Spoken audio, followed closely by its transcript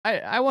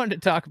I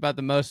wanted to talk about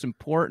the most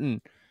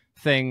important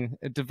thing,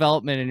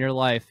 development in your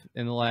life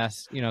in the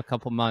last,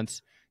 couple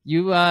months.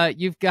 You've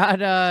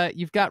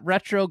got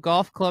retro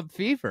golf club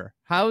fever.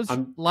 How's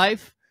I'm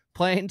life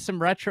playing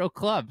some retro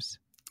clubs?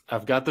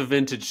 I've got the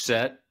vintage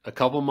set a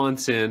couple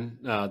months in,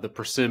 the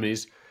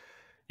Persimmons.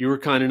 You were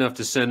kind enough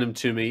to send them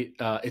to me.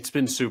 It's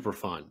been super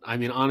fun. I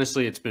mean,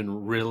 honestly, it's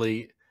been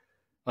really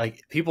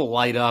like people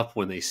light up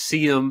when they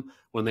see them,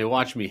 when they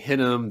watch me hit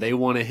them, they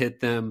want to hit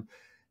them.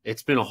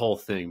 It's been a whole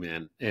thing,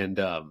 man. And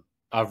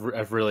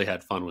I've really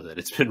had fun with it.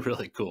 It's been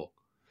really cool.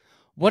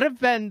 What have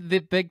been the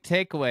big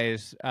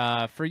takeaways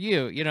for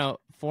you?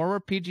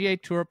 Former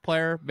PGA Tour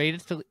player, made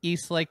it to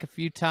East Lake a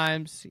few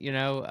times.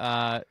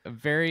 A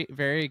very,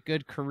 very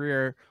good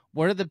career.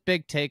 What are the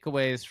big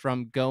takeaways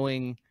from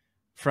going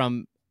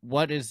from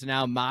what is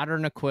now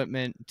modern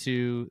equipment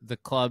to the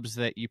clubs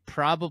that you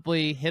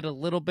probably hit a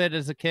little bit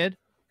as a kid?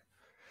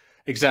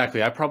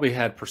 Exactly. I probably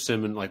had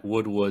persimmon like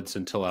woodwoods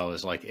until I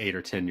was like 8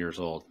 or 10 years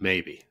old,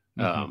 maybe.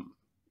 Hmm.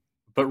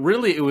 But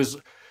really, it was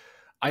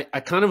I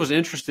kind of was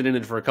interested in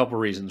it for a couple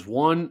of reasons.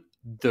 One,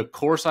 the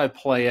course I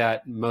play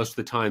at most of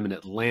the time in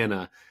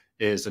Atlanta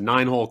is a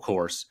 9-hole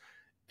course.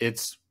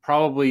 It's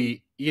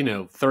probably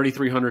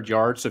 3,300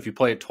 yards. So if you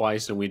play it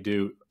twice, and we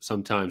do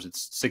sometimes,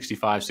 it's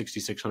 65,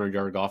 6,600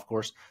 yard golf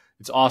course.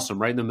 It's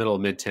awesome, right in the middle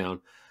of Midtown.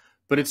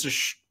 But it's a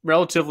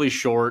relatively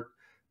short,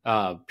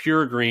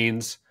 pure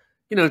greens.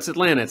 It's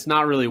Atlanta. It's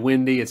not really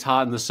windy. It's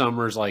hot in the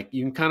summers. Like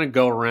you can kind of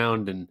go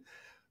around and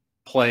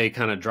play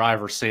kind of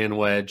driver sand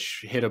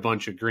wedge, hit a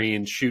bunch of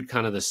greens, shoot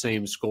kind of the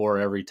same score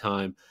every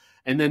time.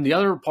 And then the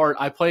other part,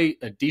 I play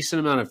a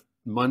decent amount of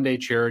Monday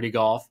charity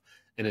golf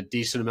and a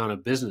decent amount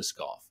of business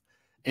golf.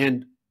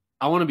 And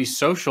I want to be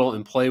social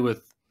and play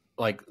with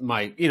like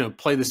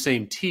play the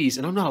same tees.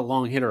 And I'm not a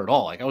long hitter at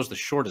all. Like I was the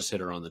shortest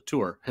hitter on the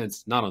tour,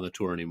 hence not on the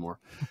tour anymore.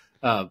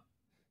 Uh,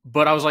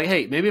 but I was like,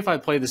 hey, maybe if I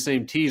play the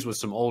same tees with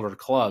some older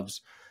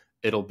clubs,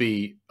 it'll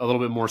be a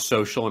little bit more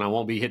social, and I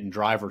won't be hitting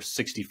drivers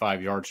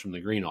 65 yards from the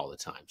green all the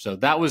time. So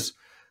that was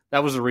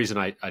the reason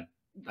I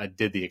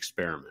did the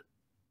experiment.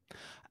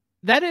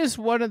 That is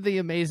one of the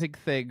amazing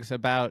things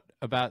about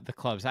the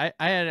clubs. I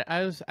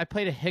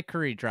played a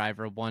hickory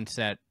driver once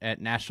at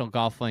National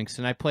Golf Links,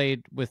 and I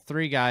played with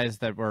three guys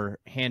that were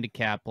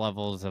handicap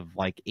levels of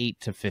like 8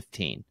 to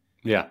 15.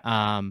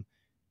 Yeah.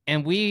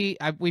 And we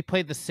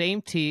played the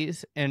same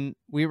tees, and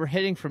we were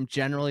hitting from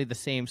generally the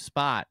same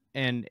spot,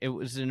 and it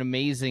was an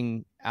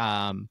amazing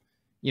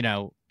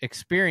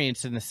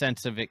experience in the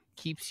sense of it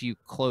keeps you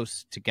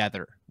close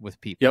together with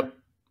people.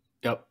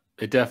 Yep.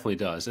 It definitely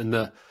does.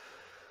 And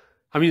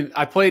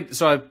I've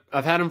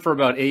had them for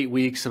about 8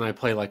 weeks, and I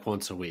play like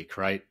once a week,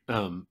 right?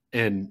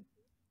 And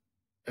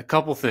a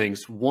couple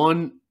things.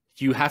 One,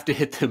 you have to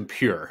hit them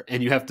pure,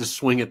 and you have to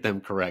swing at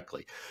them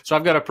correctly. So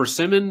I've got a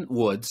persimmon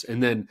woods,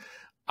 and then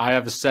I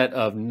have a set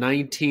of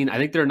 19, I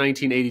think they're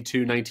 1982,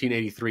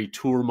 1983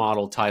 tour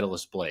model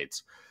Titleist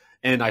blades.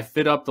 And I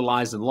fit up the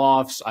lies and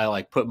lofts. I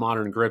like put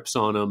modern grips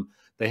on them.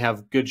 They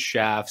have good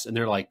shafts, and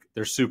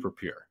they're super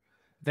pure.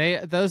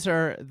 Those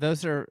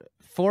are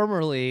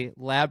formerly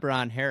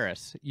Labron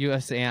Harris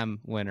USAM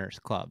winners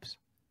clubs.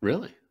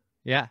 Really?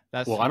 Yeah,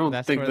 I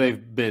don't think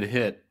they've been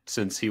hit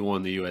since he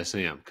won the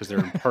USAM because they're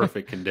in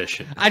perfect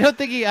condition. I don't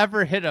think he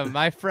ever hit them.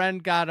 My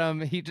friend got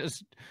them. He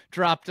just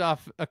dropped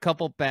off a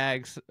couple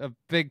bags,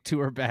 big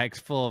tour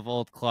bags full of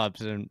old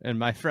clubs, and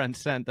my friend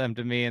sent them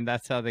to me, and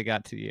that's how they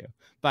got to you.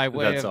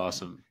 That's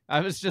awesome.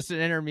 I was just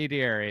an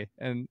intermediary,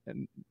 and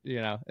in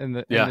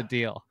the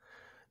deal.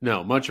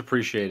 No, much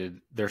appreciated.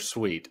 They're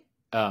sweet.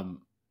 So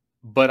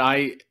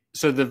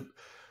the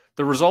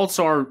results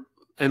are.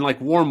 And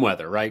like warm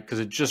weather, right? Because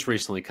it just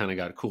recently kind of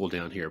got cool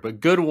down here. But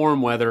good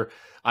warm weather,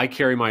 I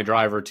carry my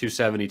driver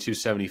 270,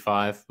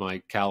 275,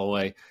 my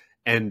Callaway,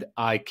 and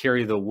I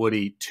carry the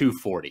Woody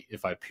 240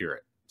 if I pure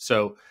it.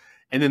 So,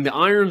 and then the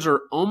irons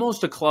are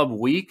almost a club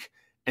weak,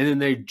 and then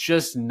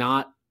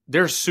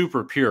they're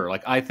super pure.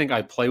 Like I think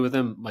I play with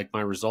them, like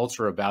my results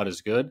are about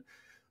as good.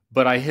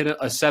 But I hit a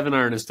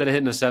 7-iron, instead of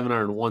hitting a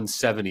 7-iron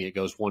 170, it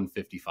goes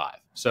 155.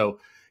 So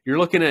you're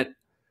looking at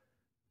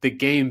the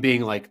game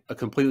being like a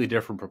completely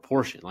different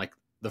proportion. Like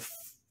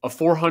a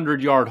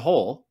 400-yard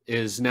hole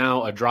is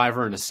now a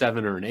driver and a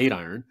 7 or an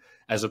 8-iron,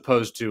 as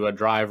opposed to a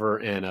driver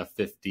and a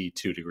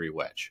 52-degree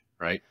wedge,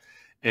 right?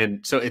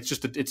 And so it's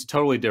a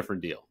totally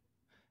different deal.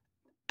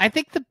 I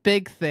think the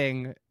big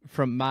thing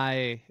from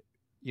my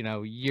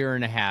year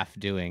and a half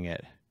doing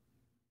it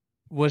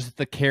was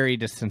the carry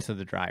distance of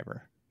the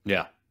driver.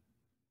 Yeah.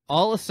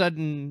 All of a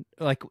sudden,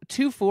 like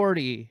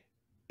 240,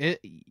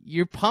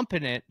 you're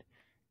pumping it.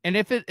 And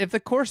if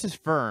the course is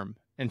firm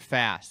and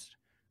fast,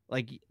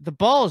 like the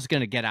ball is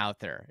going to get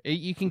out there.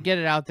 You can get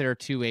it out there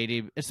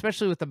 280,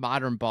 especially with the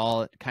modern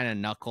ball. It kind of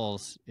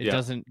knuckles. It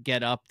doesn't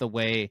get up the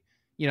way,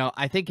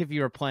 I think if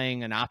you were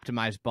playing an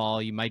optimized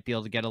ball, you might be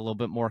able to get a little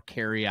bit more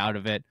carry out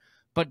of it.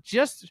 But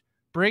just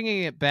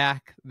bringing it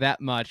back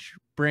that much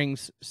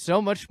brings so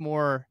much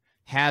more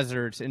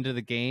hazards into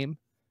the game.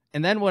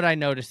 And then what I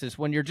noticed is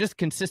when you're just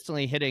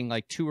consistently hitting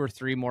like 2 or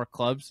 3 more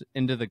clubs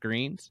into the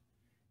greens,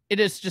 it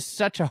is just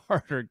such a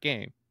harder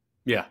game.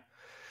 Yeah.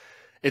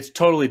 It's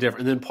totally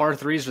different. And then par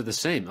threes are the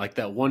same. Like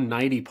that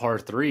 190 par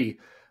three,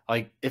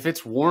 like if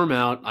it's warm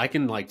out, I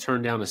can like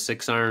turn down a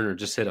 6-iron or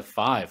just hit a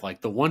 5.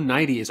 Like the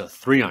 190 is a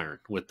 3-iron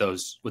with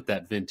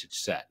that vintage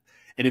set.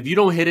 And if you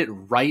don't hit it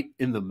right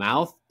in the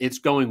mouth, it's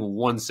going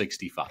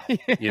 165,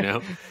 you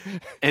know?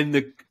 And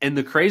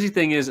the crazy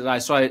thing is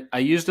that I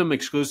used them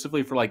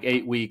exclusively for like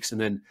 8 weeks. And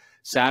then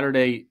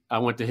Saturday I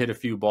went to hit a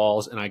few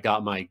balls and I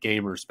got my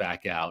gamers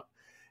back out.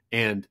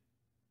 And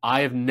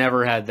I have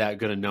never had that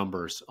good of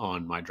numbers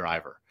on my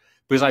driver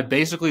because I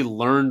basically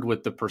learned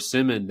with the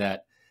persimmon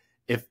that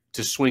if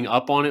to swing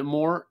up on it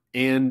more,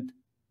 and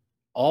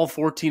all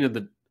 14 of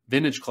the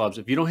vintage clubs,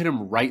 if you don't hit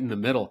them right in the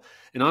middle.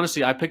 And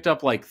honestly, I picked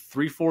up like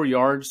 3-4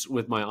 yards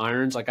with my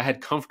irons. Like I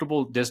had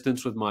comfortable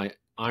distance with my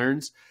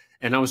irons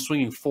and I was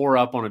swinging 4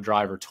 up on a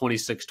driver,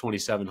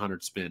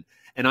 2700 spin.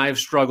 And I have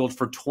struggled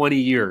for 20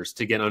 years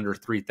to get under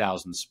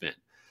 3,000 spin.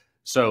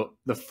 So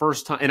the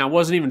first time, and I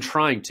wasn't even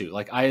trying to,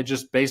 like I had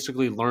just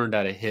basically learned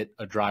how to hit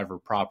a driver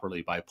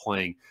properly by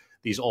playing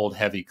these old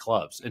heavy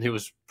clubs. And it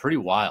was pretty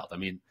wild. I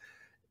mean,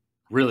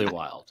 really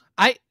wild.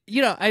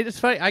 It's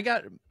funny. I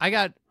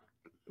got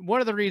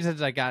one of the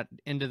reasons I got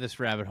into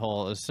this rabbit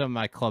hole is some of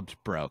my clubs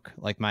broke.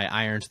 Like my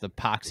irons, the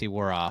epoxy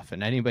wore off.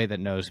 And anybody that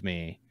knows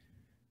me,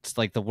 it's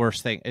like the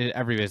worst thing.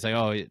 Everybody's like,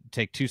 oh, it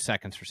take 2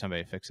 seconds for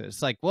somebody to fix it.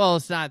 It's like, well,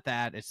 it's not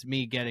that. It's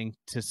me getting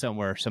to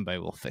somewhere somebody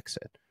will fix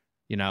it.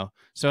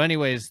 So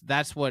anyways,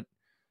 that's what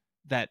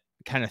that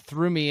kind of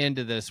threw me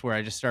into this, where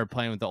I just started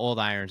playing with the old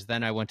irons.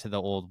 Then I went to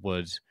the old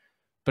woods.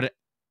 But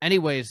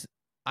anyways,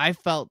 I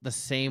felt the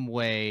same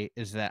way,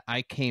 is that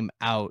I came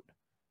out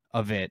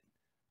of it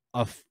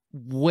a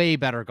way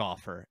better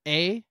golfer.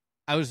 I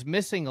was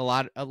missing a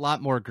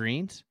lot more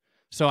greens,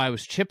 so I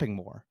was chipping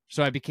more.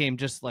 So I became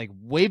just like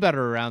way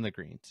better around the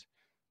greens.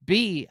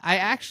 B, I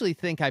actually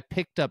think I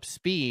picked up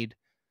speed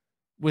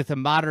with a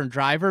modern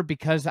driver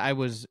because I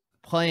was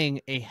playing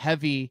a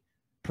heavy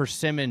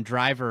persimmon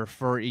driver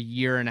for a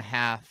year and a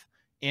half.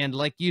 And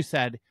like you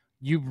said,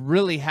 you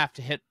really have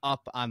to hit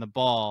up on the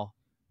ball,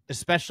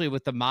 especially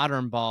with the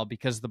modern ball,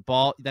 because the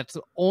ball, that's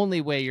the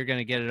only way you're going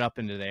to get it up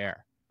into the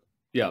air.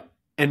 Yeah.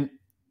 And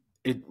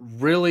it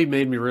really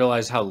made me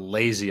realize how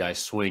lazy I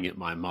swing at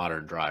my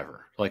modern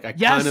driver. Like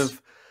kind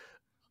of,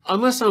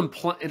 unless I'm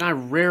playing, and I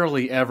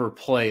rarely ever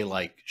play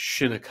like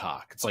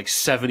Shinnecock. It's like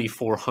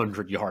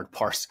 7,400 yard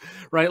pars,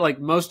 right? Like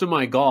most of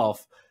my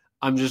golf,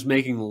 I'm just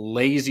making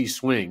lazy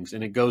swings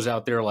and it goes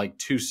out there like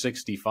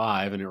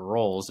 265 and it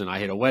rolls and I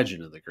hit a wedge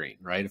into the green,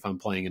 right? If I'm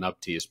playing an up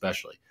tee,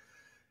 especially.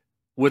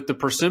 With the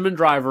persimmon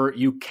driver,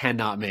 you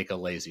cannot make a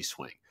lazy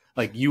swing.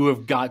 Like you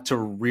have got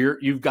to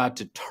you've got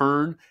to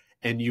turn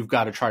and you've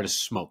got to try to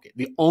smoke it.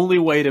 The only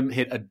way to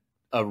hit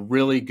a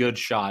really good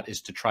shot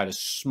is to try to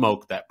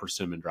smoke that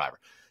persimmon driver.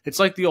 It's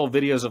like the old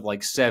videos of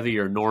like Seve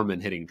or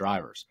Norman hitting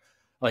drivers.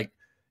 Like,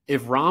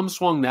 if Rahm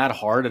swung that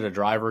hard at a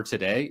driver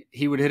today,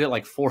 he would hit it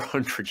like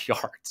 400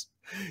 yards.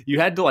 You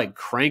had to like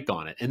crank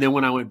on it. And then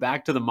when I went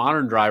back to the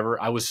modern driver,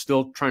 I was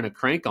still trying to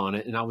crank on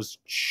it and I was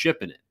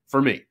shipping it.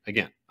 For me,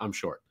 again, I'm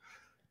short.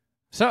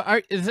 So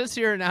is this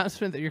your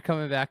announcement that you're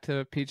coming back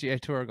to PGA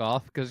Tour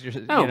golf? Because you're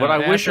but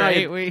I wish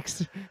 8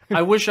 weeks.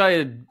 I wish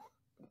I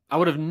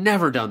would have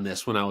never done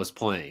this when I was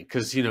playing,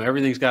 because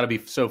everything's got to be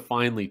so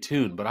finely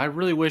tuned. But I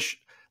really wish,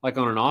 like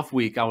on an off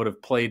week, I would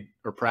have played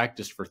or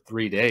practiced for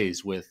 3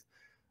 days with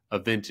a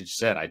vintage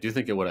set. I do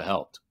think it would have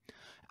helped.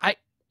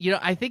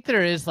 I think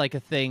there is like a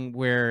thing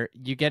where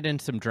you get in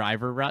some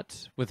driver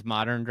ruts with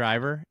modern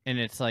driver, and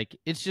it's like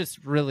it's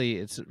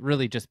really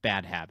just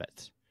bad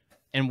habits.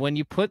 And when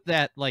you put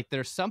that, like,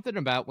 there's something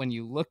about when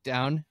you look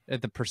down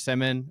at the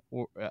persimmon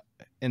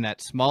in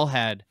that small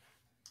head,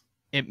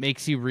 it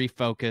makes you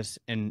refocus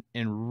and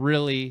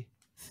really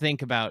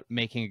think about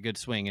making a good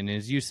swing. And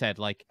as you said,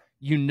 like,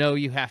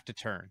 you have to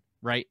turn,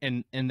 right?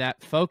 And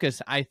that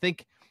focus, I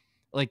think,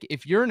 like,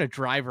 if you're in a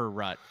driver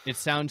rut, it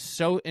sounds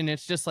so, and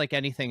it's just like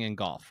anything in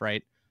golf,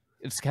 right?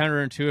 It's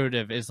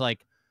counterintuitive. Is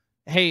like,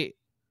 hey,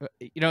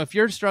 if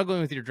you're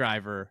struggling with your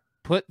driver,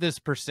 put this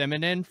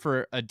persimmon in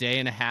for a day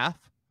and a half,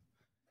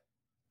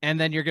 and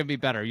then you're going to be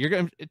better. You're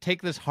going to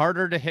take this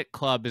harder to hit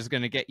club is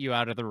going to get you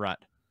out of the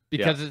rut,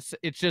 because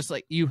it's just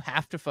like, you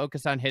have to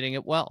focus on hitting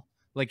it well.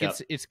 Like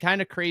it's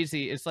kind of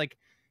crazy. It's like,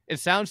 it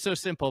sounds so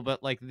simple,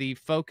 but like the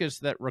focus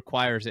that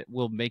requires it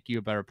will make you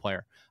a better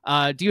player.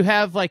 Do you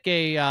have like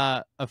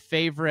a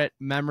favorite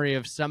memory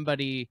of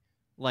somebody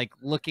like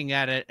looking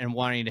at it and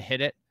wanting to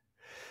hit it?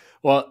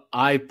 Well,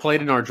 I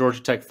played in our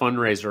Georgia Tech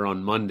fundraiser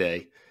on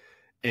Monday,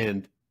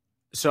 and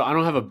so I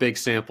don't have a big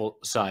sample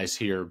size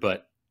here,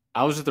 but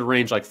I was at the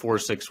range like 4 or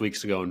 6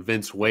 weeks ago, and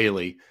Vince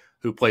Whaley,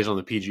 who plays on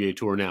the PGA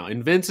Tour now,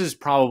 and Vince is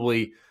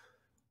probably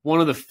one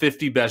of the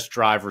 50 best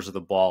drivers of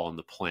the ball on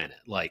the planet.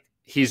 Like,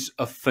 he's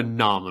a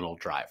phenomenal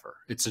driver.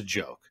 It's a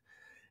joke.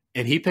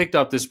 And he picked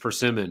up this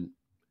persimmon,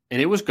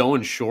 and it was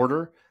going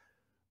shorter,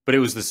 but it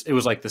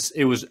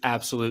was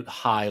absolute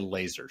high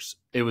lasers.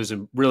 It was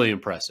really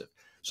impressive.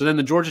 So then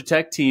the Georgia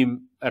Tech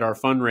team at our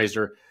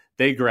fundraiser,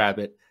 they grab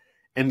it,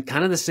 and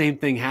kind of the same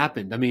thing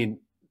happened. I mean,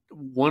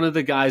 one of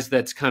the guys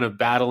that's kind of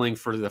battling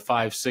for the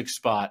 5-6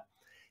 spot,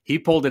 he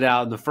pulled it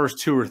out, and the first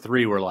 2 or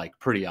 3 were like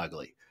pretty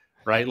ugly,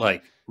 right?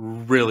 Like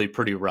really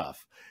pretty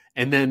rough.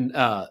 And then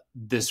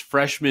this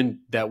freshman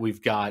that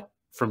we've got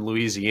from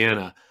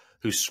Louisiana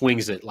who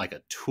swings it like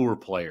a tour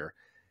player,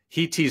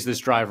 he tees this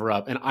driver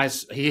up, and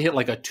he hit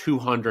like a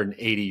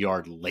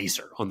 280-yard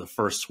laser on the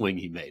first swing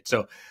he made.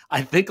 So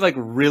I think like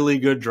really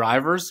good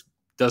drivers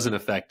doesn't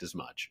affect as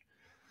much.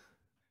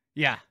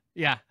 Yeah.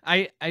 Yeah.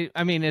 I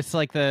mean, it's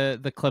like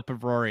the clip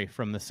of Rory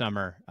from the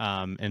summer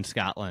in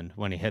Scotland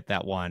when he hit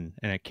that one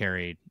and it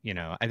carried,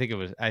 I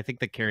think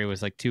the carry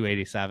was like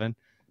 287.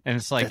 And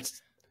it's like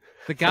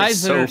the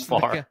guys that are so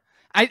far.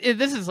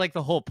 This is like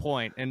the whole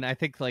point. And I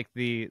think like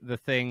the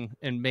thing,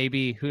 and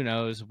maybe who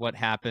knows what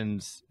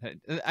happens.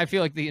 I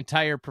feel like the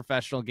entire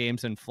professional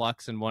game's in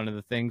flux. And one of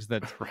the things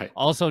that's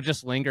also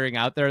just lingering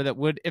out there that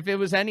would, if it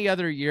was any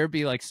other year,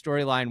 be like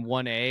storyline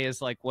 1A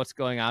is like what's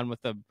going on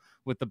with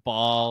the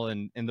ball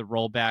and the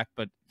rollback.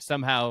 But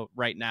somehow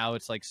right now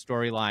it's like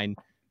storyline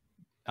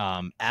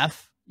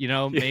F,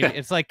 maybe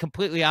it's like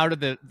completely out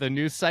of the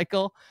news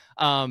cycle.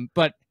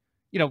 But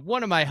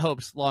one of my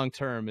hopes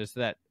long-term is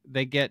that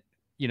they get,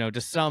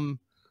 to some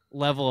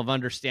level of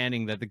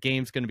understanding that the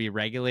game's going to be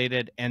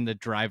regulated and the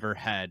driver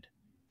head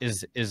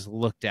is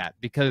looked at,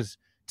 because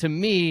to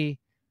me,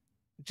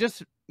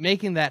 just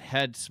making that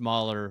head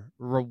smaller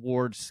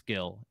rewards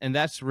skill. And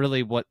that's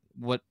really what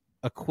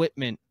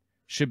equipment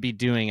should be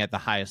doing at the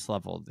highest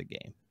level of the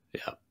game.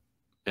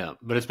 Yeah.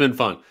 But it's been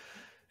fun.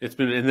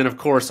 And then of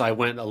course I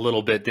went a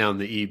little bit down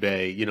the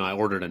eBay. I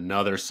ordered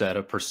another set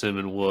of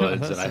persimmon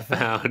woods that I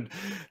found.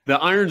 The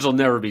irons will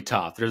never be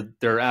topped.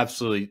 They're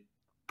absolutely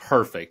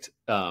perfect.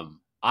 When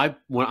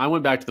I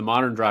went back to the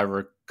modern driver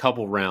a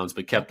couple rounds,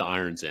 but kept the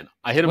irons in.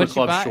 I hit them a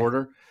club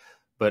shorter,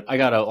 but I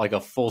got a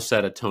full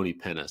set of Tony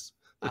Pennis.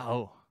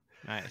 Oh,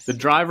 nice. The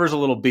driver's a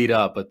little beat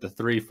up, but the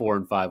 3, 4,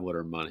 and 5 wood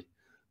are money.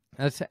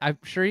 I'm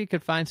sure you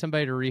could find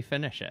somebody to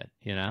refinish it.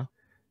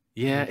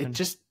 Yeah,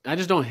 I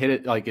just don't hit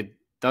it like it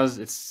does.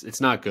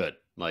 It's not good.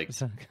 Like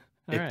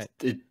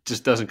it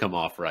just doesn't come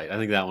off right. I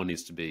think that one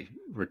needs to be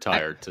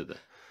retired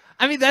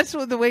I mean, that's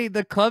the way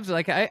the clubs,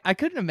 like, I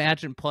couldn't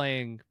imagine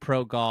playing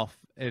pro golf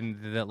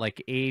in the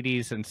like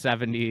 80s and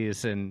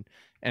 70s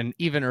and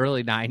even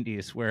early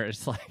 90s, where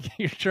it's like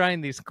you're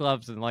trying these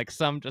clubs and like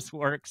some just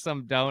work,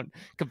 some don't,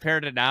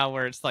 compared to now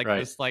where it's like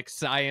this like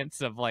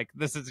science of like,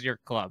 this is your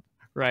club,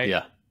 right?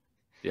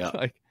 Yeah.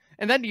 Like,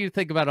 and then you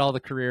think about all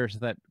the careers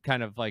that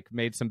kind of like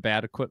made some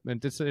bad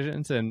equipment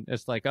decisions, and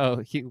it's like,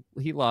 oh,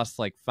 he lost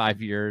like 5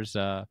 years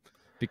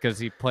because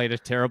he played a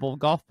terrible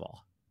golf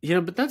ball.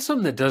 But that's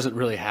something that doesn't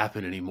really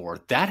happen anymore.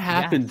 That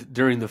happened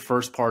during the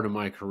first part of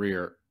my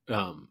career.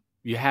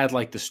 You had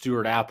like the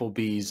Stuart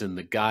Applebys and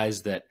the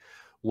guys that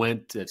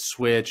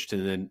switched,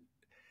 and then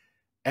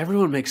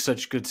everyone makes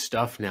such good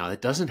stuff now.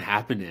 It doesn't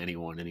happen to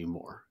anyone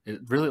anymore. It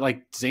really,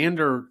 like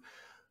Xander,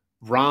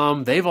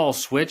 Rahm, they've all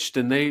switched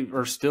and they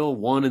are still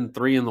 1 and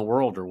 3 in the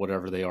world or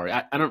whatever they are.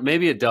 I don't,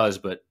 maybe it does,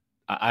 but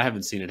I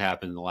haven't seen it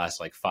happen in the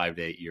last like 5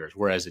 to 8 years,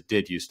 whereas it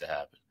did used to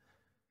happen.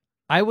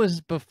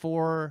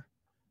 Before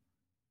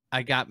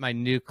I got my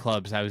new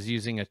clubs, I was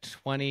using it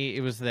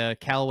was the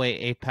Callaway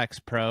Apex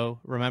Pro.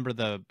 Remember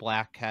the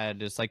black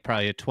head is like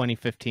probably a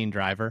 2015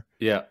 driver.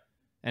 Yeah.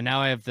 And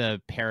now I have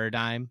the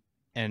Paradigm,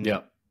 and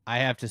I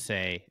have to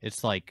say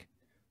it's like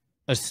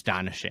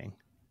astonishing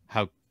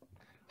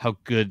how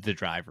good the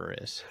driver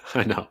is.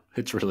 I know.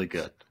 It's really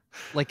good.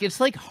 Like, it's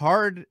like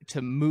hard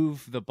to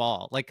move the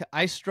ball. Like,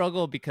 I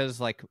struggle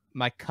because like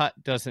my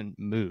cut doesn't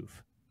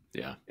move.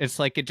 Yeah. It's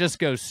like it just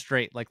goes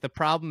straight. Like, the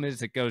problem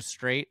is it goes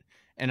straight,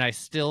 and I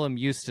still am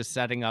used to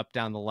setting up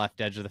down the left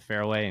edge of the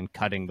fairway and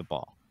cutting the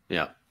ball.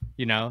 Yeah.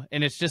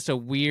 And it's just a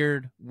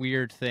weird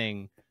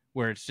thing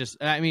where it's just,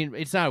 I mean,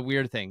 it's not a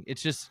weird thing.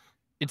 It's just,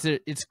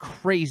 it's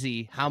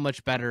crazy how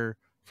much better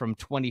from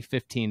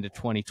 2015 to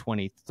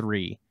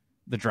 2023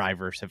 the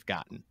drivers have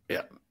gotten.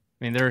 Yeah.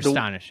 I mean, they're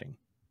astonishing.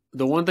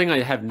 The one thing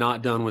I have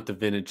not done with the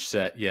vintage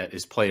set yet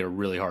is play a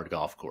really hard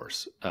golf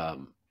course.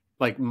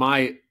 Like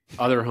my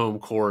other home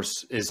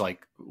course is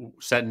like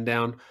Setting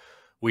Down.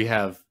 We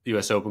have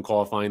U.S. Open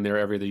qualifying there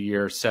every other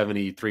year,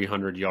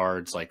 7,300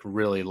 yards, like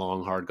really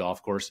long, hard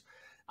golf course.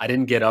 I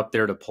didn't get up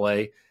there to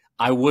play.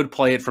 I would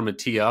play it from a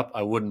tee up.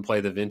 I wouldn't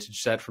play the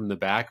vintage set from the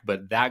back,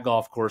 but that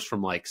golf course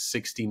from like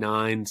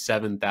 69,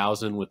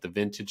 7,000 with the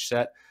vintage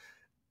set,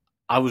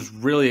 I'm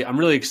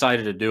really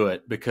excited to do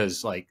it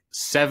because like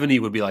 70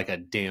 would be like a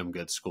damn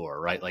good score,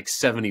 right? Like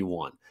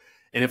 71.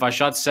 And if I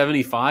shot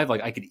 75,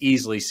 like I could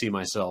easily see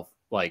myself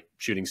like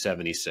shooting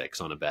 76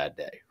 on a bad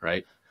day,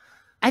 right?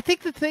 I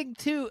think the thing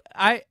too,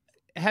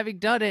 having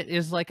done it,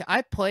 is like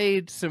I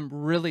played some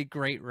really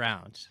great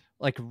rounds,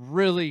 like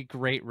really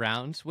great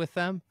rounds with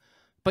them,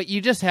 but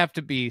you just have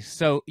to be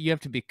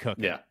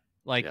cooking. Yeah.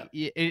 Like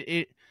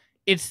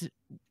it's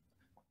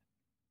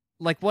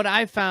like what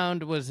I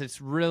found was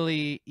it's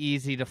really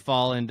easy to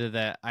fall into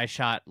that. I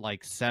shot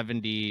like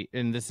 70,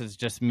 and this is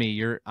just me.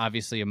 You're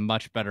obviously a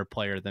much better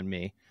player than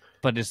me,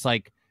 but it's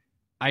like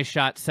I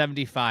shot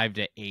 75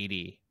 to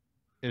 80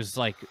 is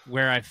like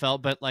where I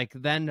felt, but like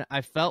then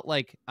I felt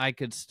like I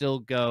could still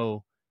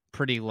go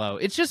pretty low.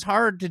 It's just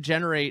hard to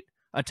generate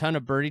a ton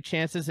of birdie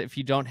chances if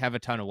you don't have a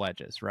ton of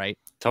wedges, right?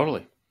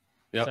 Totally.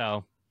 Yep.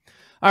 So,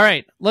 all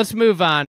right, let's move on.